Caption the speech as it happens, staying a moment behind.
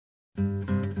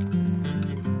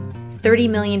30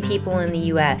 million people in the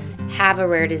US have a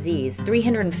rare disease,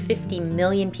 350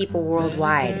 million people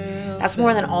worldwide. That's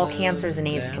more than all cancers and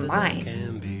AIDS combined.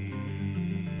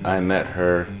 I met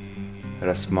her at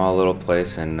a small little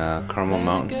place in Carmel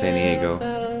Mountain, San Diego.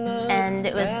 And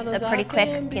it was a pretty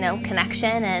quick,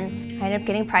 connection, and I ended up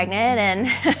getting pregnant, and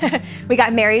we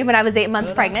got married when I was 8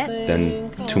 months pregnant.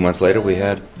 Then 2 months later, we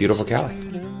had beautiful Callie.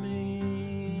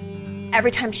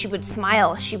 Every time she would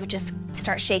smile, she would just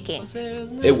start shaking.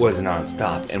 It was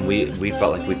nonstop, and we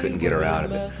felt like we couldn't get her out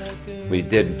of it. We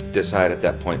did decide at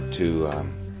that point to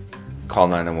call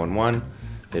 911,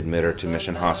 admit her to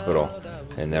Mission Hospital,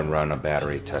 and then run a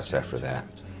battery test after that.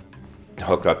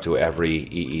 Hooked up to every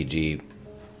EEG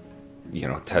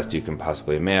test you can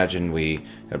possibly imagine. We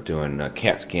ended up doing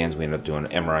CAT scans, we ended up doing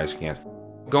MRI scans.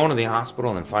 Going to the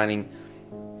hospital and finding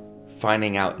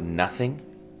out nothing,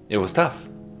 it was tough.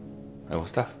 It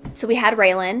was tough. So we had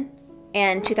Raylan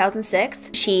in 2006.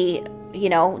 She,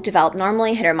 developed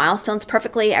normally, hit her milestones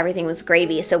perfectly, everything was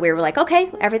gravy. So we were like, okay,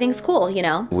 everything's cool,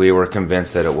 We were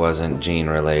convinced that it wasn't gene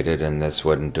related and this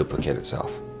wouldn't duplicate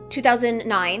itself.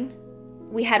 2009,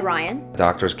 we had Ryan.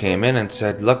 Doctors came in and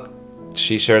said, look,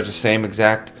 she shares the same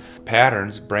exact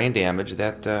patterns, brain damage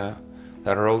that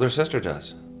her older sister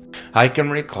does. I can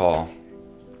recall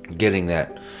getting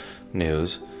that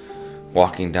news,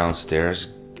 walking downstairs,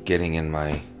 getting in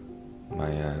my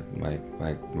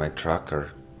truck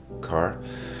or car,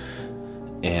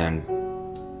 and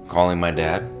calling my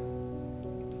dad,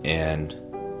 and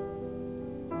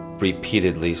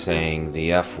repeatedly saying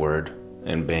the F word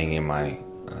and banging my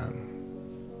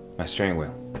steering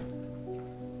wheel.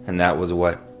 And that's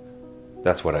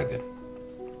what I did.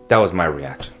 That was my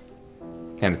reaction.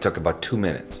 And it took about 2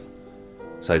 minutes.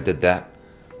 So I did that,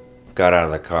 got out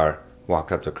of the car,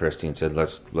 walked up to Cristy and said,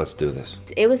 let's do this.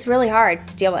 It was really hard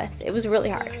to deal with. It was really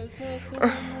hard.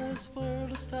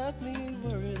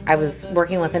 I was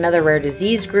working with another rare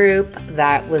disease group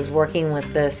that was working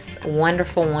with this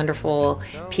wonderful, wonderful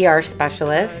PR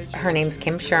specialist. Her name's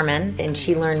Kim Sherman, and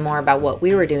she learned more about what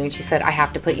we were doing. She said, I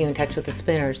have to put you in touch with the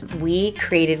Spooners. We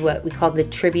created what we called the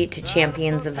Tribute to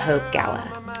Champions of Hope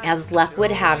Gala. As luck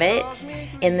would have it,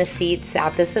 in the seats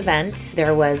at this event,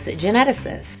 there was a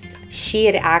geneticist. She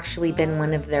had actually been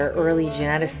one of their early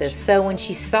geneticists. So when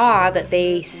she saw that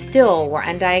they still were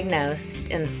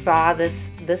undiagnosed and saw this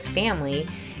family,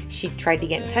 she tried to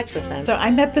get in touch with them. So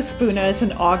I met the Spooners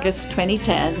in August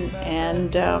 2010,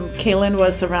 and Kaylin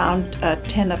was around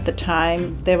 10 at the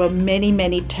time. There were many,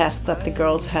 many tests that the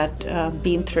girls had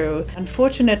been through.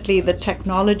 Unfortunately, the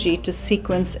technology to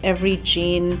sequence every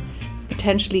gene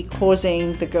potentially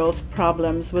causing the girls'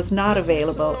 problems was not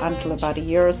available until about a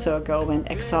year or so ago, when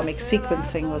exomic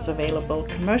sequencing was available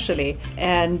commercially.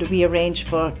 And we arranged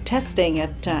for testing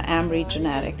at Amory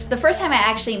Genetics. The first time I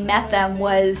actually met them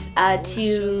was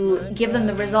to give them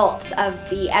the results of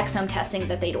the exome testing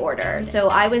that they'd order. So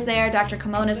I was there, Dr.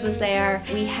 Kimonis was there.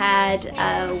 We had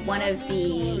a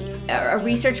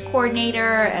research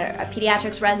coordinator, a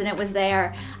pediatrics resident was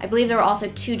there. I believe there were also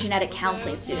 2 genetic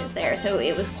counseling students there, so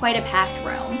it was quite a packed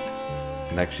room.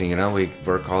 Next thing you know, we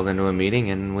were called into a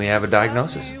meeting and we have a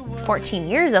diagnosis. 14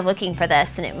 years of looking for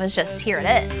this, and it was just, here it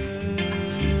is.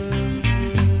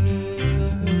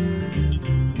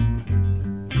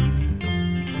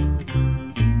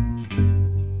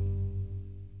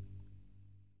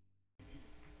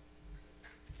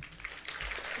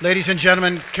 Ladies and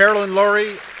gentlemen, Carolyn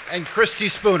Loewy and Cristy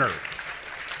Spooner.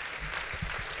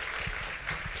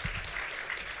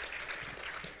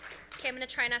 Okay, I'm going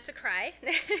to try not to cry.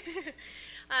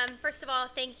 First of all,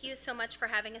 thank you so much for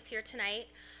having us here tonight.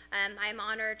 I'm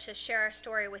honored to share our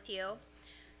story with you.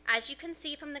 As you can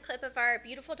see from the clip of our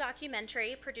beautiful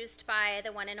documentary produced by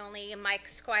the one and only Mike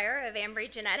Squire of Amory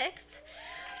Genetics,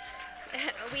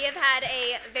 we have had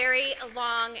a very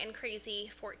long and crazy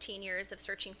 14 years of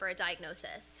searching for a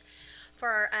diagnosis.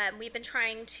 We've been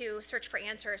trying to search for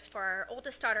answers for our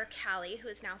oldest daughter, Callie, who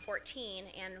is now 14,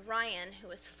 and Ryan,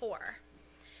 who is 4.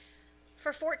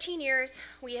 For 14 years,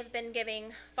 we have been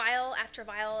giving vial after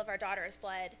vial of our daughter's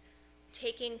blood,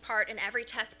 taking part in every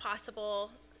test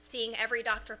possible, seeing every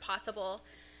doctor possible,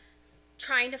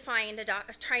 trying to find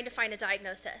a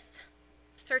diagnosis.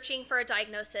 Searching for a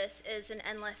diagnosis is an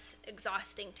endless,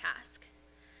 exhausting task.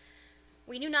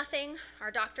 We knew nothing,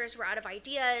 our doctors were out of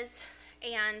ideas,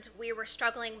 and we were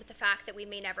struggling with the fact that we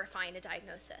may never find a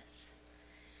diagnosis.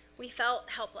 We felt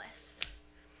helpless.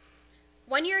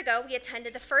 1 year ago, we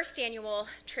attended the first annual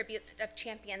Tribute of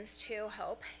Champions to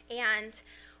Hope, and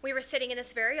we were sitting in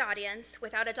this very audience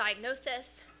without a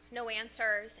diagnosis, no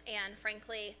answers, and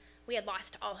frankly, we had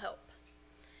lost all hope.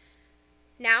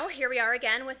 Now, here we are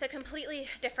again with a completely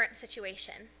different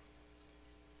situation.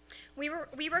 We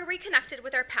were reconnected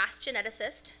with our past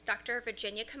geneticist, Dr.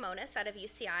 Virginia Kimonis out of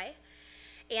UCI,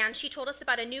 and she told us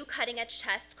about a new cutting-edge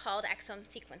test called exome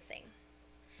sequencing.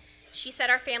 She said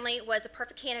our family was a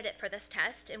perfect candidate for this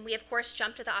test, and we of course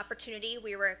jumped at the opportunity.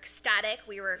 We were ecstatic,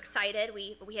 we were excited,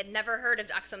 we had never heard of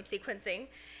exome sequencing.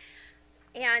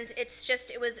 And it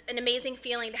was an amazing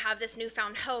feeling to have this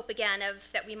newfound hope again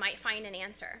that we might find an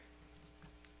answer.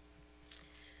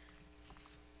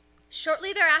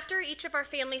 Shortly thereafter, each of our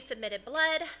families submitted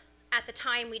blood. At the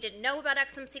time, we didn't know about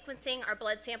exome sequencing. Our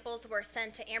blood samples were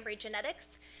sent to Ambry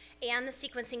Genetics, and the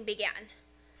sequencing began.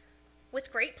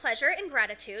 With great pleasure and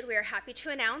gratitude, we are happy to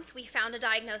announce we found a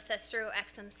diagnosis through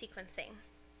exome sequencing.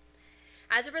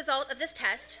 As a result of this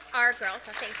test, our girls,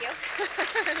 thank you.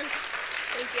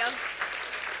 Thank you.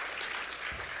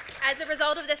 As a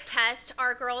result of this test,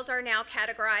 our girls are now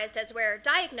categorized as rare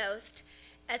diagnosed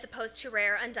as opposed to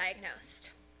rare undiagnosed.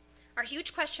 Our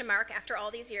huge question mark after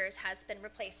all these years has been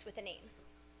replaced with a name.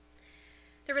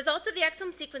 The results of the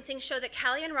exome sequencing show that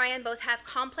Callie and Ryan both have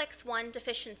complex 1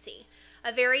 deficiency,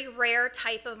 a very rare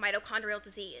type of mitochondrial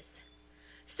disease.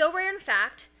 So rare, in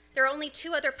fact, there are only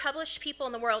 2 other published people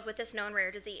in the world with this known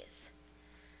rare disease.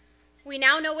 We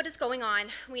now know what is going on.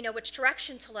 We know which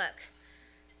direction to look.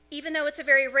 Even though it's a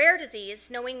very rare disease,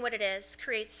 knowing what it is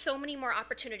creates so many more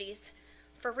opportunities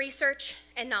for research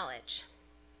and knowledge.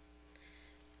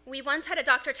 We once had a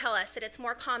doctor tell us that it's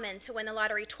more common to win the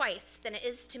lottery twice than it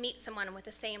is to meet someone with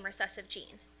the same recessive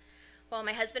gene. Well,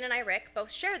 my husband and I, Rick,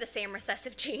 both share the same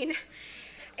recessive gene,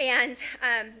 and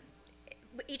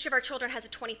each of our children has a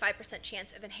 25%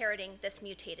 chance of inheriting this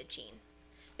mutated gene.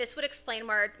 This would explain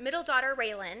why our middle daughter,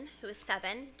 Raylan, who is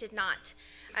 7, did not.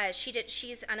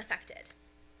 She's unaffected.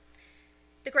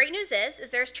 The great news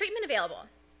is there's treatment available.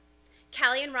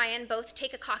 Callie and Ryan both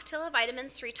take a cocktail of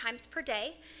vitamins 3 times per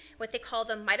day, what they call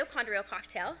the mitochondrial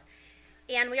cocktail,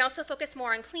 and we also focus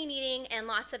more on clean eating and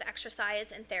lots of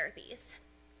exercise and therapies.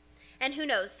 And who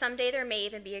knows, someday there may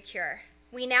even be a cure.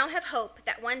 We now have hope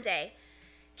that one day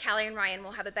Callie and Ryan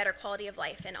will have a better quality of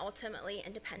life and ultimately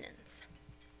independence.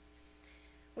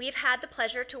 We've had the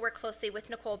pleasure to work closely with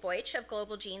Nicole Boych of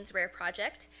Global Genes Rare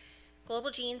Project.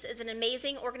 Global Genes is an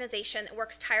amazing organization that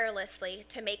works tirelessly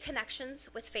to make connections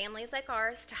with families like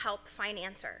ours to help find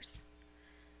answers.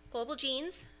 Global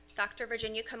Genes, Dr.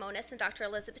 Virginia Kimonis and Dr.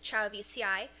 Elizabeth Chow of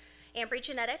UCI, Ambry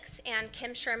Genetics, and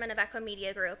Kim Sherman of Echo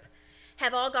Media Group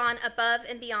have all gone above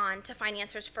and beyond to find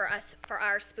answers for us, for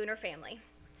our Spooner family.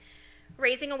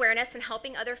 Raising awareness and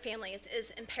helping other families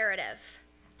is imperative.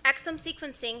 Exome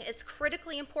sequencing is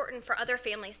critically important for other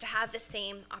families to have the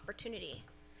same opportunity.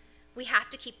 We have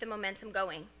to keep the momentum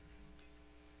going.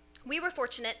 We were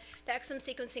fortunate that exome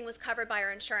sequencing was covered by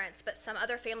our insurance, but some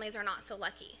other families are not so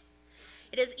lucky.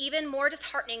 It is even more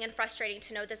disheartening and frustrating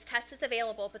to know this test is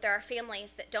available, but there are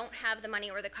families that don't have the money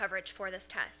or the coverage for this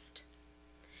test.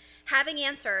 Having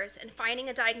answers and finding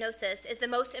a diagnosis is the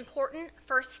most important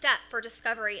first step for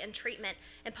discovery and treatment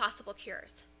and possible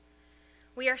cures.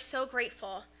 We are so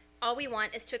grateful. All we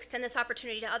want is to extend this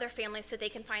opportunity to other families so they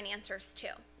can find answers too.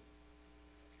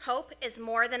 Hope is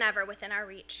more than ever within our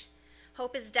reach.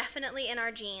 Hope is definitely in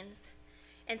our genes,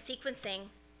 and sequencing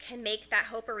can make that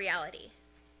hope a reality.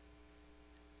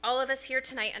 All of us here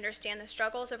tonight understand the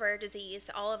struggles of rare disease.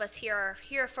 All of us here are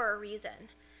here for a reason.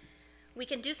 We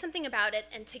can do something about it,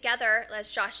 and together,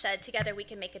 as Josh said, together we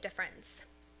can make a difference.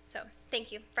 So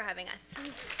thank you for having us.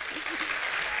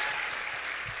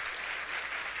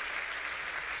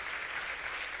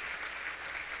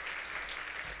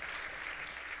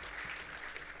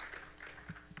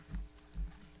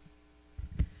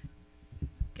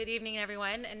 Good evening,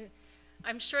 everyone. And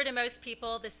I'm sure to most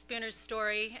people, the Spooner's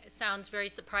story sounds very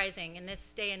surprising in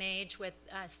this day and age with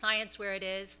science where it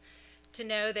is, to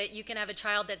know that you can have a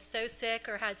child that's so sick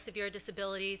or has severe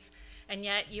disabilities, and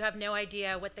yet you have no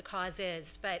idea what the cause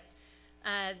is. But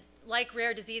like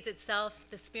rare disease itself,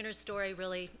 the Spooner's story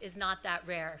really is not that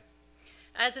rare.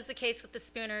 As is the case with the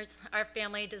Spooners, our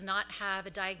family does not have a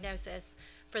diagnosis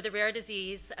for the rare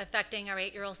disease affecting our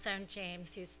 8-year-old son,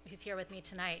 James, who's here with me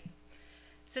tonight.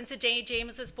 Since the day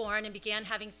James was born and began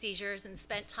having seizures and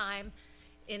spent time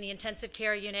in the intensive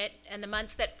care unit and the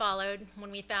months that followed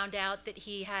when we found out that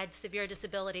he had severe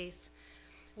disabilities,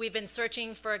 we've been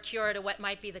searching for a cure to what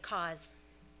might be the cause.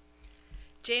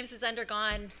 James has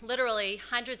undergone literally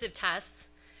hundreds of tests.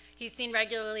 He's seen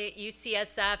regularly at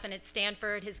UCSF and at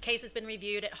Stanford. His case has been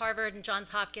reviewed at Harvard and Johns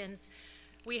Hopkins.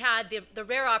 We had the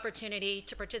rare opportunity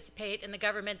to participate in the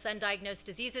government's Undiagnosed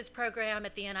Diseases program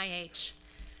at the NIH.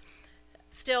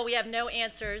 Still, we have no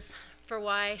answers for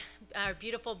why our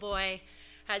beautiful boy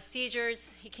has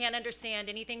seizures. He can't understand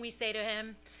anything we say to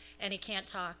him, and he can't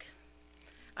talk.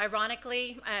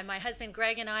 Ironically, my husband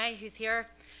Greg and I, who's here,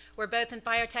 we're both in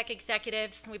biotech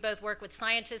executives. We both work with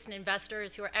scientists and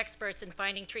investors who are experts in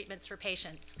finding treatments for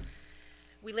patients.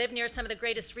 We live near some of the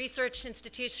greatest research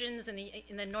institutions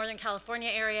in the Northern California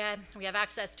area. We have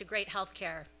access to great health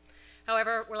care.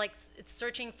 However, we're like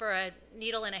searching for a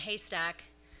needle in a haystack,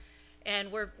 and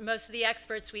most of the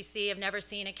experts we see have never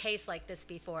seen a case like this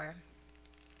before.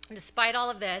 And despite all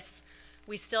of this,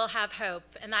 we still have hope,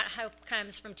 and that hope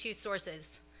comes from two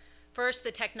sources. First,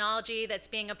 the technology that's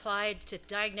being applied to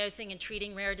diagnosing and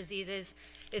treating rare diseases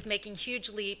is making huge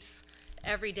leaps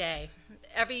every day.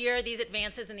 Every year, these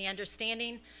advances in the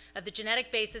understanding of the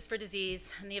genetic basis for disease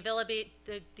and the ability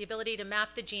to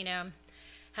map the genome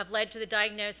have led to the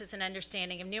diagnosis and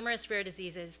understanding of numerous rare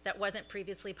diseases that wasn't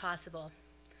previously possible.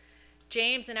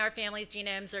 James and our family's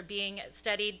genomes are being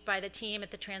studied by the team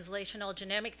at the Translational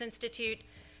Genomics Institute,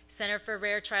 Center for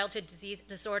Rare Childhood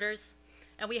Disorders,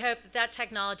 and we hope that that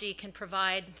technology can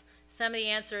provide some of the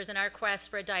answers in our quest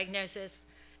for a diagnosis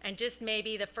and just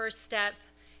maybe the first step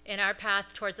in our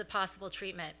path towards a possible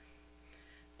treatment.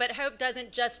 But hope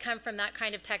doesn't just come from that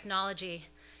kind of technology.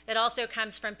 It also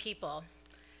comes from people.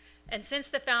 And since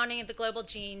the founding of the Global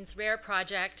Genes Rare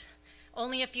Project,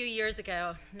 only a few years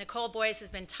ago, Nicole Boyce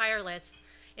has been tireless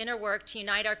in her work to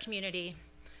unite our community,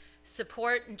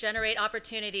 support and generate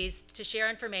opportunities to share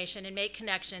information and make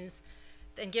connections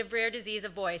and give rare disease a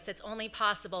voice that's only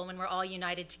possible when we're all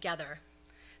united together.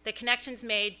 The connections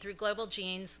made through Global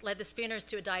Genes led the Spooners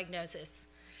to a diagnosis.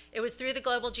 It was through the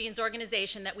Global Genes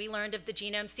organization that we learned of the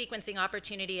genome sequencing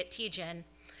opportunity at TGen.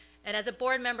 And as a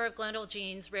board member of Global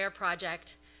Genes Rare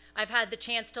Project, I've had the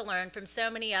chance to learn from so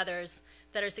many others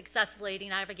that are successfully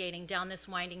navigating down this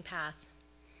winding path.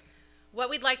 What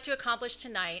we'd like to accomplish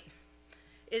tonight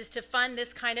is to fund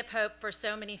this kind of hope for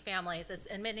so many families, as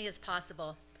many as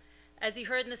possible. As you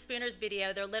heard in the Spooners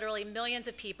video, there are literally millions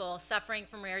of people suffering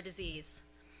from rare disease,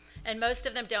 and most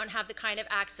of them don't have the kind of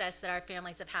access that our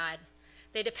families have had.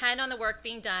 They depend on the work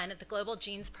being done at the Global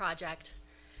Genes Project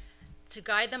to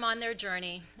guide them on their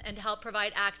journey and to help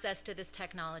provide access to this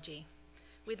technology.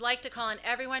 We'd like to call on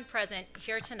everyone present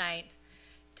here tonight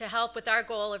to help with our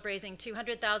goal of raising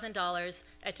 $200,000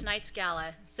 at tonight's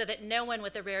gala so that no one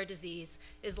with a rare disease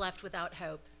is left without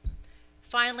hope.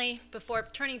 Finally, before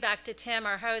turning back to Tim,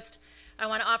 our host, I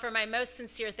want to offer my most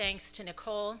sincere thanks to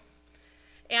Nicole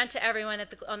and to everyone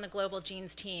on the Global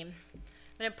Genes team.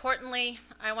 But importantly,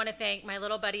 I want to thank my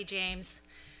little buddy James.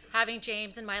 Having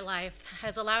James in my life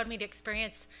has allowed me to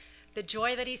experience the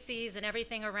joy that he sees in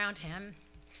everything around him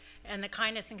and the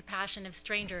kindness and compassion of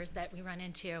strangers that we run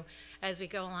into as we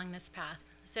go along this path.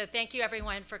 So thank you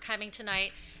everyone for coming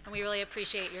tonight, and we really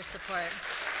appreciate your support.